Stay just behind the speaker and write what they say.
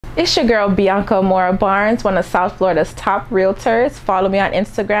It's your girl Bianca Amora Barnes, one of South Florida's top realtors. Follow me on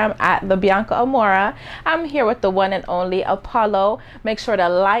Instagram at the Bianca Amora. I'm here with the one and only Apollo. Make sure to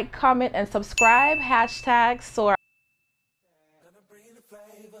like, comment, and subscribe. Hashtag SOAR.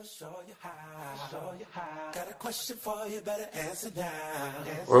 Got a question for you, better answer now.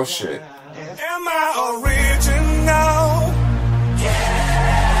 Real shit. Am I original?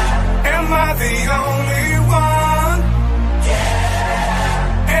 Yeah. Am I the only one? Yeah.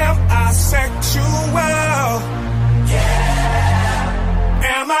 Am I sexual? Yeah.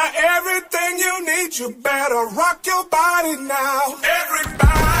 Am I everything you need? You better rock your body now. Everybody.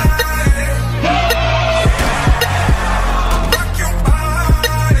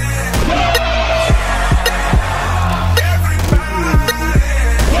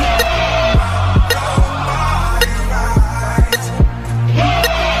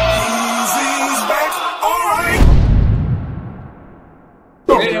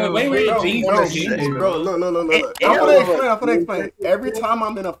 Bro, look. I'm gonna explain. Every time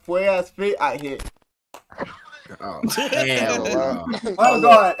I'm in a ass fit, I hit. Oh, damn, bro. Oh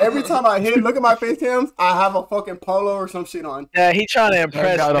god, every time I hit, look at my face cams, I have a fucking polo or some shit on. Yeah, he trying to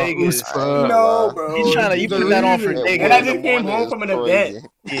impress niggas. No, bro. He's trying to, you put that on for niggas. And I just came home from an event.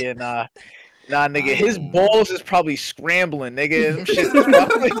 Yeah, nah, nigga, his balls is probably scrambling, nigga. Them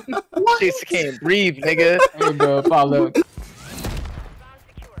shits can't breathe, nigga. Hey, bro, Apollo.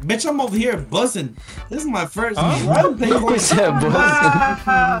 Bitch, I'm over here buzzing. This is my first. I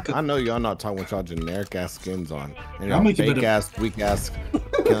know y'all not talking with y'all generic ass skins on. And y'all make fake ass, weak ass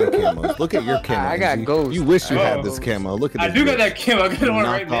camos. Look at your camo. I got ghosts. You wish you had this camo. Look at this. I do got that camo. I got one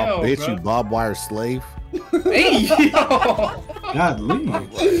right now. Bitch, bro. you bob wire slave. Hey, yo. God,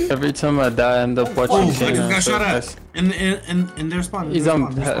 leave. Every time I die, I end up watching. Oh, I just got shot at in their spawn. He's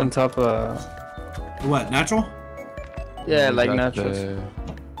on top of. What, natural? Yeah, like natural.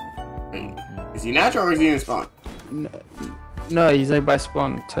 Is he natural or is he in spawn? No, he's like by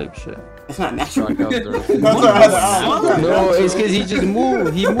spawn type shit. It's not natural. No, it's because he just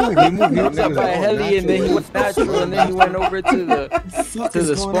moved. He moved. He was up by a heli and then he went natural and then he went over to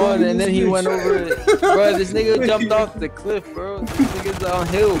the spawn and then he went over. Bro, this nigga jumped off the cliff, bro. This nigga's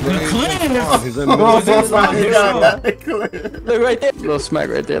downhill, bro. He's in the middle. Look right there. Little smack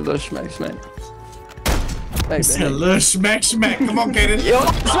right there. Little smack. Little smack. Come on, Kaden. Yo,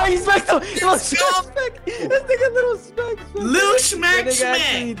 he smacked him. Little smack. This nigga little smack. Little smack. This nigga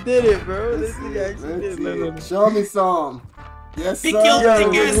actually did it, bro. This nigga actually did it. Show me some. Yes, sir. Pick your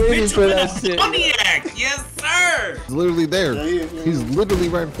big ass bitch up in a Pontiac. Yes, sir. He's literally there. He's literally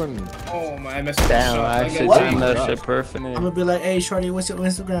right in front of me. Oh my, I messed up. Damn, I actually done that shit perfect. I'm gonna be like, hey, shorty, what's your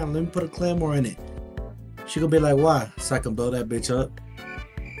Instagram? Let me put a claymore in it. She gonna be like, why? So I can blow that bitch up.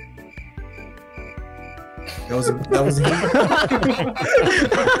 That was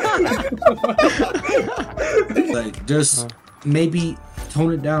like, just maybe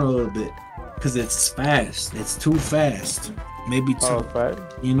tone it down a little bit, cause it's fast. It's too fast. Maybe too.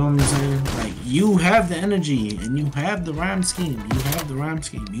 You know what I'm saying? Like, you have the energy and you have the rhyme scheme.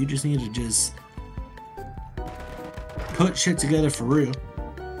 You just need to just put shit together for real.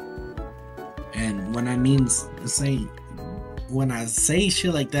 And when I say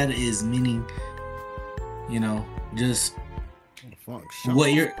shit like that is meaning, you know, just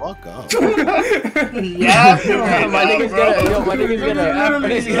what you're. Fuck up. Yeah, my nigga's gonna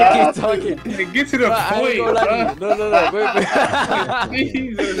keep talking. Get to the point, bro.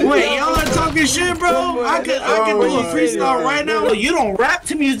 No, Wait, y'all are talking shit, bro? I can do a freestyle right now. Well, you don't rap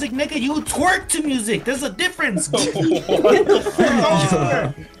to music, nigga. You twerk to music. There's a difference.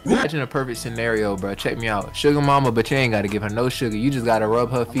 Imagine a perfect scenario, bro. Check me out. Sugar mama, but you ain't gotta give her no sugar. You just gotta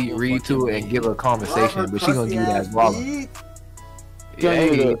rub her feet, read to it, and give her a conversation. But she gonna give you that swallow.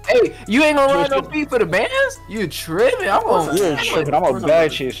 Hey, you ain't gonna run no feet for the bands? You tripping? I'm a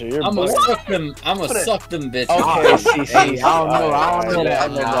bad chaser. I'm a suck them bitches. Okay, see. I don't know that.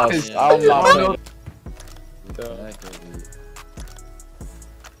 I don't know.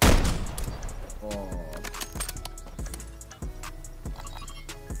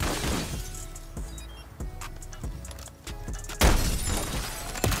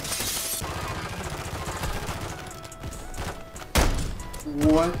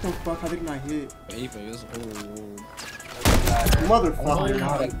 What the fuck? How did I hit? Motherfucker. Oh my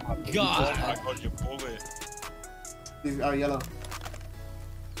god. These are yellow.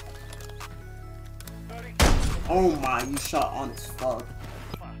 Oh my, you shot on as fuck.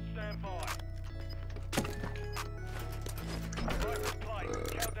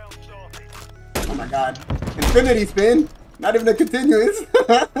 Oh my god. Infinity spin? Not even a continuous.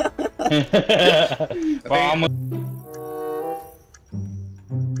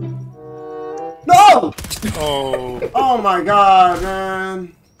 Oh! Oh my god,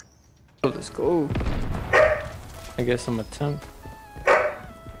 man. Let's go. I guess I'm a 10.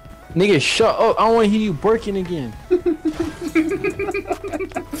 Nigga, shut up. I don't want to hear you barking again.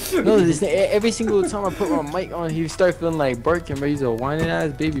 No, this every single time I put my mic on, he start feeling like barking, bro. He's a whining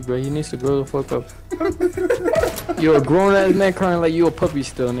ass baby, bro. He needs to grow the fuck up. You're a grown ass man crying like you a puppy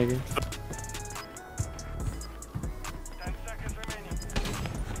still, nigga.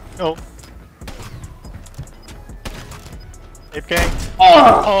 No. Ape gang.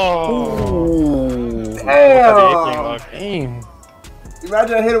 Oh. Damn.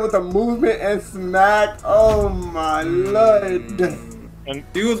 Imagine I hit it with a movement and smack. Oh my lord. And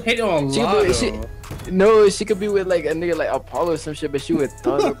he was hitting on a lot. No, she could be with like a nigga like Apollo or some shit, but she would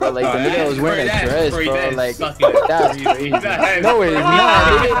thug, bro. Like the nigga was wearing a dress, bro. Like that's crazy. No, it's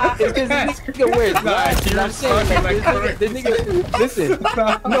not. It's because this nigga wears glasses. I'm saying like this nigga. Listen,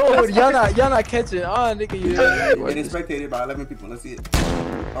 no, y'all not catching on, nigga. It is spectated by 11 people. Let's see it.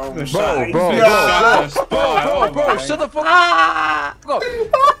 Oh, bro, shut the fuck up.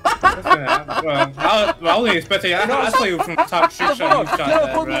 I only expected. I saw you from top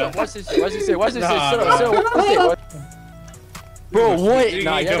Trickshot. Watch this shit. Watch this shit. Watch this shit. Shut up. Bro, what?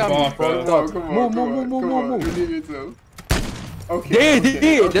 Nah, y'all got me fucked up. Move. Okay.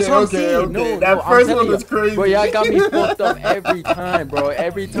 That's what I'm saying. No, that first one was crazy. Bro, y'all got me fucked up every time, bro.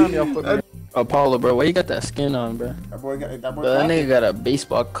 Every time y'all fuck me. Apollo, bro, why you got that skin on, bro? That nigga got a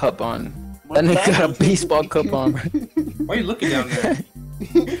baseball cup on. That nigga got a baseball cup on, bro. Why are you looking down there?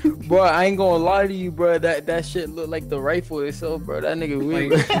 Bro, I ain't gonna lie to you, bro. That shit look like the rifle itself, bro. That nigga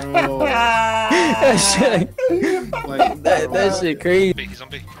weird. that shit crazy. He's on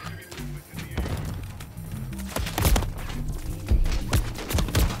B.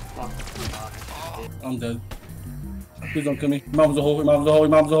 I'm dead. Please don't kill me. Mom's a hole.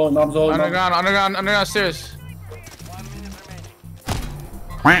 Underground stairs.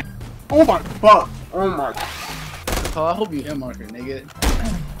 Oh my fuck. Oh my. Oh, I hope you hit marker, nigga.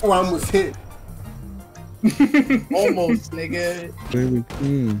 Oh, I almost hit. Almost, nigga.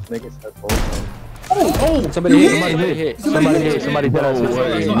 Somebody hit. Somebody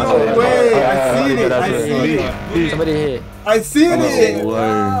hit. No way. I seen it. Somebody hit. I seen it.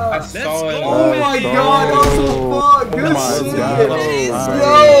 I saw it. Oh my god, that was so fun. Good shit.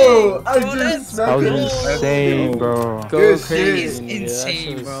 Yo, I just smacked it. That was insane, bro. Go crazy.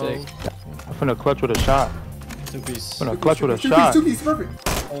 Insane, bro. I'm finna clutch with a shot. I'm finna clutch with a shot. Two piece, perfect.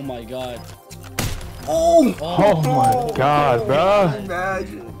 Oh my god. Oh my god, bro.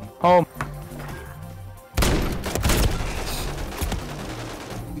 Imagine. Oh.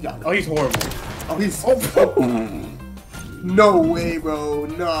 Oh, he's horrible. Oh, he's. No way, bro.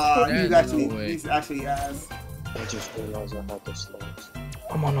 Nah, he's actually ass. I just realized I had the slugs.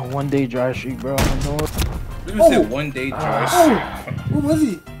 I'm on a one-day dry streak, bro. I know it. You just said 1 day dry streak. Who was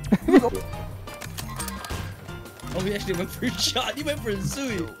he? Oh, he actually went for a shot. He went for a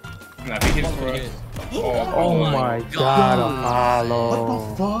Zui. Nah, he hit for us. Oh my god,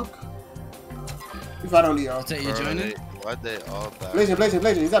 Apollo. What the fuck? If I don't leave, y'all. You joining? Why'd they all die? Blazing.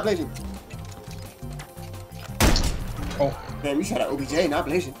 He's not blazing. Oh. Damn, you shot at OBJ, not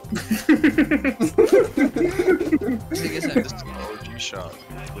blazing. This is an OG shot.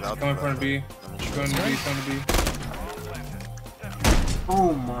 Going for B. Going to B.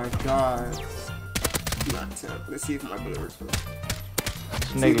 Oh my god. Not 10. Let's see if my bullet works, bro.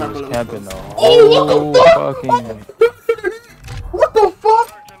 This nigga was camping though. Oh, what the fuck? What the fuck?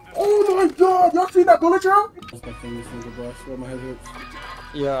 Oh my god, y'all seen that bullet drop? That's my famous nigga, bro. I swear my head hurts.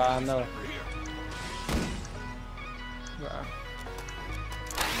 Yeah, I know.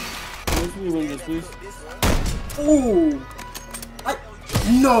 Please. Ooh.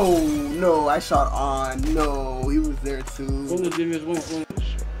 No, I shot on. No, he was there too.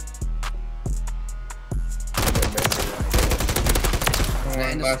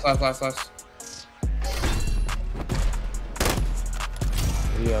 Last.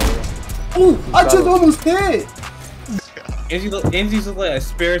 Yeah. Ooh, I just almost hit. Andy's look like a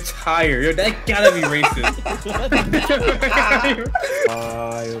spare tire. Yo, that gotta be racist.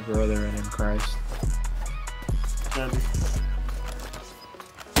 Your brother in Christ.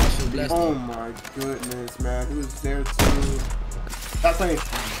 Oh my goodness, man. He was there too. That's like.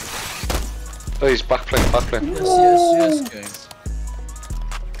 Oh, he's back playing. Yes, guys.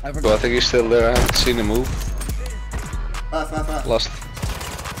 Well, I think he's still there. I haven't seen him move. Last. Lost.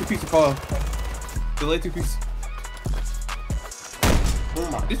 2 pieces, Apollo. Delay 2 pieces.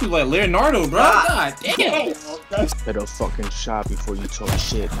 This is like Leonardo, bro. God damn. Better fucking shot before you talk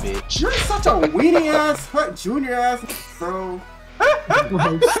shit, bitch. You're such a weenie ass, junior ass, bro.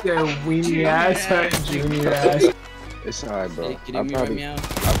 Weenie ass, junior ass. It's alright, bro. Can you hear me out?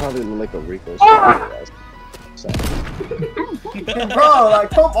 I probably look like a Rico. Bro, like,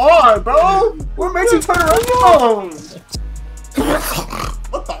 come on, bro. What makes you turn around?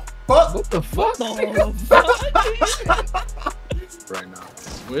 What the fuck? What the fuck? Right now.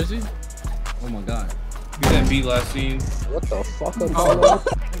 Where is he? Oh my god. Get that beat last scene. What the fuck, Apolloh?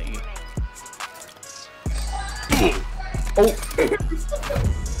 Oh.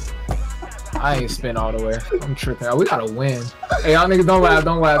 I ain't spin all the way. I'm tripping. We gotta win. Hey, y'all niggas don't laugh,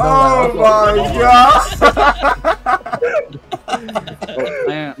 don't laugh, don't laugh. Oh my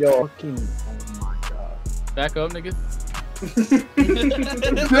god. Yo. Oh my god. Back up, nigga.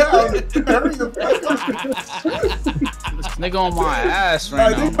 Hurry the fuck up. This nigga on my ass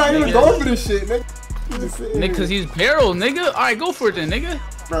right Like, now. they not even going for this shit, nigga. Nigga, cause he's barrel, nigga. Alright, go for it then, nigga.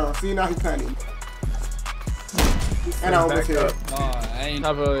 Bro, see now he's panning. And I almost hit it. Oh, I ain't.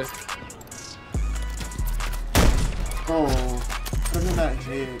 Top of it. Oh, look at that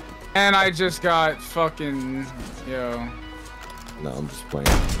head. And I just got fucking, yo. No, I'm just playing.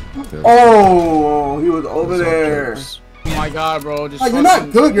 Oh, he was over there. Oh my god, bro. Just Like, you're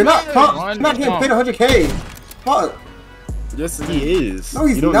not good. You're not Run, you're not getting jump. paid 100K. Fuck. Yes, he is. No,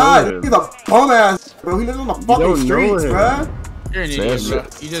 he's You don't not. know him. He's a bum ass, bro. He lives on the fucking streets, bro. You're an Say idiot, bro.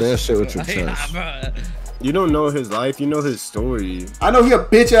 that You shit. Say that just. shit with your chest. You don't know his life. You know his story. I know he a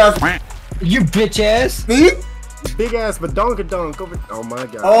bitch ass. You bitch ass. See? Big ass badonkadonk over. Oh my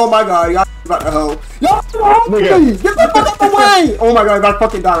god. Oh my god, y'all about to hoe. Y'all get the fuck out the way! Oh my god, if I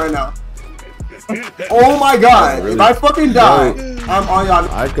fucking die right now. Oh my god, if I fucking die, I'm on y'all.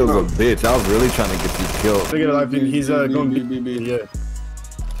 I was a bitch. I was really trying to get you killed. Look at the life. He's going to be. Yeah.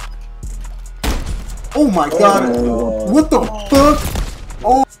 Oh my god. What the fuck?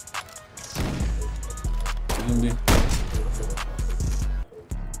 Oh.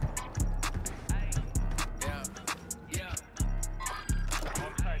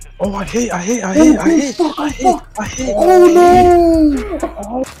 Oh, I hit. Oh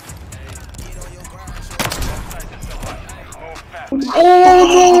no! Oh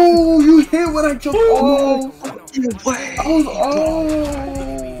no! You hit when I jumped. Oh!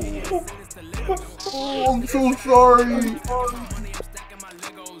 Oh, I'm so sorry.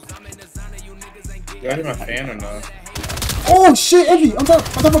 You guys my fan or not? Oh shit, Envy! I'm top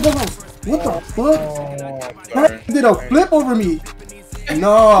of the house. What the fuck? That did a flip over me.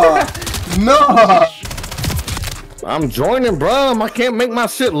 Nah. I'm joining, bro. I can't make my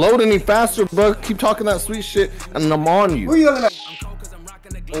shit load any faster, bro. Keep talking that sweet shit, and I'm on you. Who you yelling at?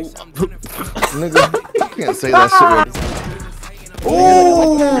 Nigga, you can't say that shit.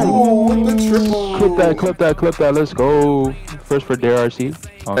 Oh, with the triple. Clip that. Let's go. First for DRC.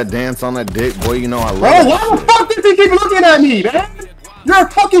 That dance on that dick, boy. You know I love Bro, that why the shit. fuck did he keep looking at me, man? You're a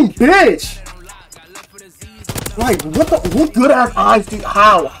fucking bitch. Like, what the? What good ass eyes do?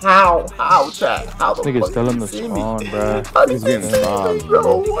 How, chat? How the Nigga's fuck still in did the you see me? spawn, bro. How did you see me,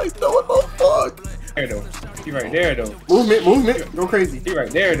 bro? Like, what the fuck? There though. He right there though. Movement, go crazy. He right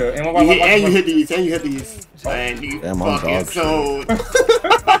there though. And You hit these, and you hit these. And you Damn, I'm fucking dog sold.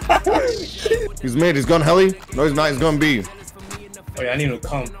 He's mid. He's going heli. No, he's not. He's going B. Oh yeah, I need him to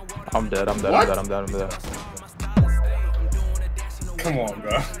come. I'm dead. I'm dead. Come on,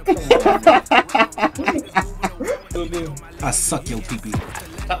 bro. I suck your pee-pee.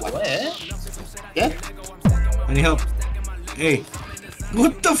 What? Yeah? I need help. Hey.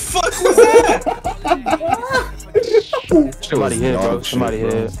 What the fuck was that? Somebody hit, bro. Somebody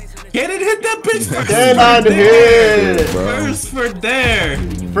hit. Get it, hit that bitch first. Get on the head. First for there.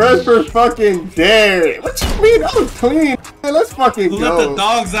 First for fucking there. What you mean? That was clean. Man, let's fucking go. Let the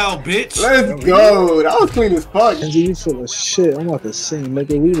dogs out, bitch. Let's go. That was clean as fuck. Kenzie, you full of shit. I'm about to sing,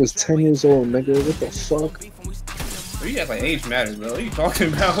 nigga. We was 10 years old, nigga. What the fuck? You act like age matters, bro. What are you talking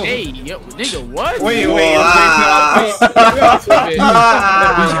about? Hey, yo, nigga, what? Wait.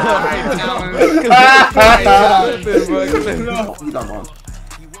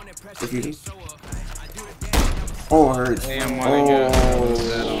 Oh, it hurts. Damn, Oh.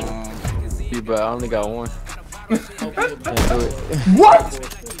 Yeah, but I only got one. What?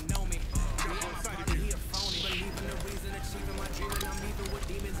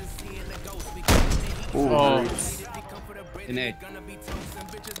 Oh. In A.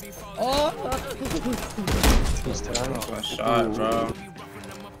 Shot, bro.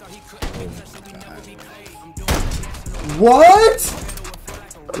 What?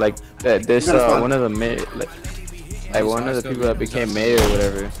 Like this one of the mayor, like one of the people that became mayor or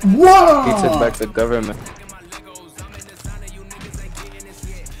whatever. Whoa! He took back the government.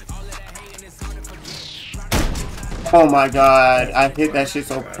 Oh my god, I hit that shit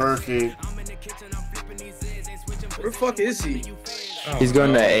so perfect. Where the fuck is he? Oh, he's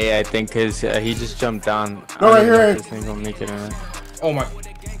going to A, I think, because he just jumped down. No, right here. This thing gonna make it in. Oh my.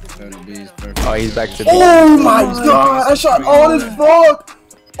 Oh, he's back to B. Oh my god, I shot all this fuck.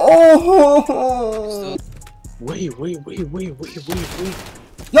 Oh. Wait.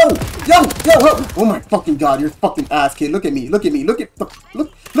 Yo! Oh my fucking god, you're fucking ass kid. Look at me. Look at me when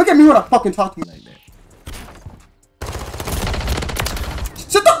I fucking talk to you like that.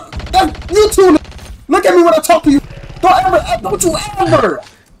 Shut the you two. Look at me when I talk to you. Don't you ever.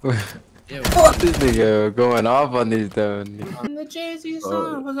 This nigga going off on these though. And the Jay-Z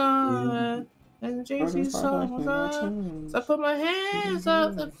song was on. And the Jay-Z song was on. So I put my hands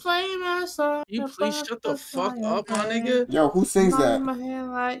up and play my song. You please shut the fuck up, my nigga. Yo, who sings that? My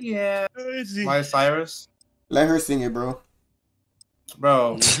hand like, yeah. Miley Cyrus. Let her sing it, bro.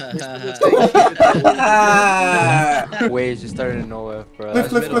 Bro. Wait, just started to nowhere, bro.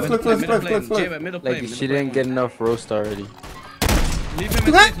 Flip. Like she didn't get enough roast already.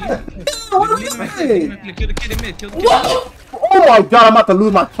 Oh my god, I'm about to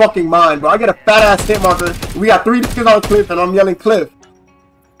lose my fucking mind, bro. I get a fat ass hit marker. We got 3 niggas on Cliff, and I'm yelling Cliff.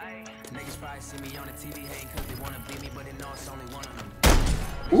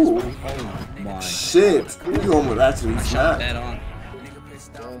 Ooh. Shit. You almost actually shot.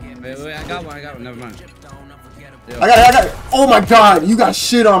 Wait, I got one. Never mind. I got it. Oh my god, you got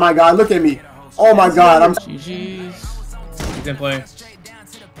shit on my god. Look at me. Oh my god, I'm. GG's. He didn't play.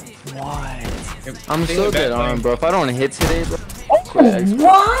 Why? I'm so dead on, bro. If I don't hit today, bro. Oh,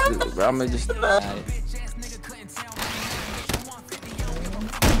 what? Bro, I'm gonna just die.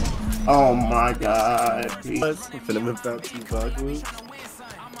 Oh my god.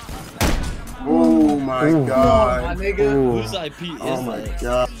 Oh my god. Whose IP is oh my that?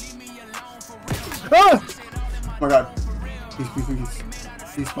 god. Ah! Oh my god.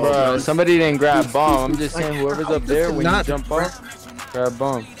 Please. Bro, somebody didn't grab bomb. I'm just saying, whoever's up there, when you jump off, grab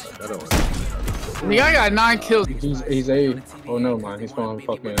bomb. Nigga, I got 9 kills. He's A. Oh no, man. He's going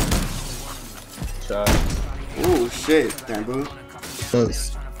fucking shot. Oh shit, Bamboo.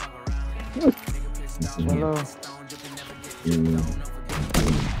 Hello.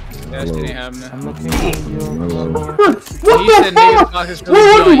 That shit ain't happening. I'm looking for you. What the fuck?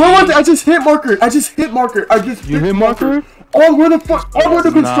 Where was it? I just hit marker. You hit marker? Oh, where the fuck? Oh, where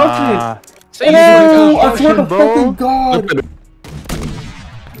the construction? Oh, I swear to fucking god.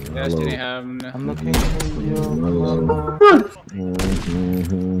 That shit ain't happening. I'm looking for you.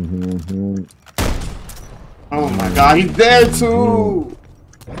 Oh my god, he's there too.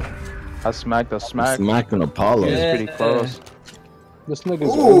 I smacked a smack. Smacking Apolloh. Yeah, it's pretty close. This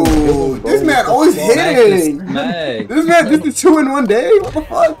nigga's ooh, this man always hitting. This is 2 in 1 day. What the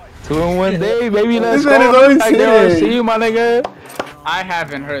fuck? 2 in 1 day, baby. Let's this man is go. always Like hitting. see you, my nigga. I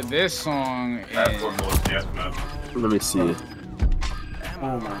haven't heard this song in... Let me see it.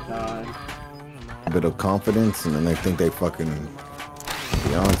 Oh my god. A bit of confidence, and then they think they fucking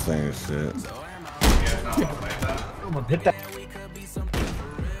Beyonce and shit. I'm gonna hit that.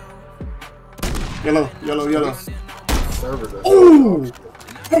 Yellow. Oh!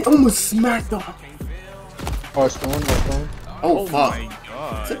 I almost smacked off. Oh, stone. Oh fuck. my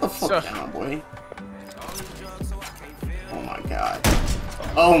god. Sit the fuck down, boy. Oh my god.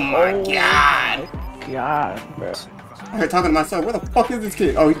 Oh my god. God, bro. I heard talking to myself. Where the fuck is this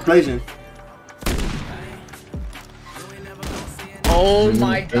kid? Oh, he's blazing. Oh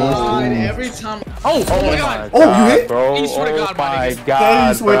my god, every time. Oh my god. Oh, you hit? Bro. You swear to God, my God. Say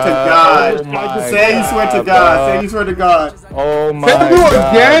you swear to God. Say you swear to God. Say you swear to God. Oh my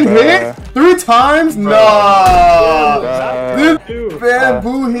god. Again hit? 3 times? Nah. This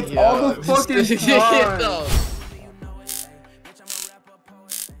Bamboo hits all the fucking time.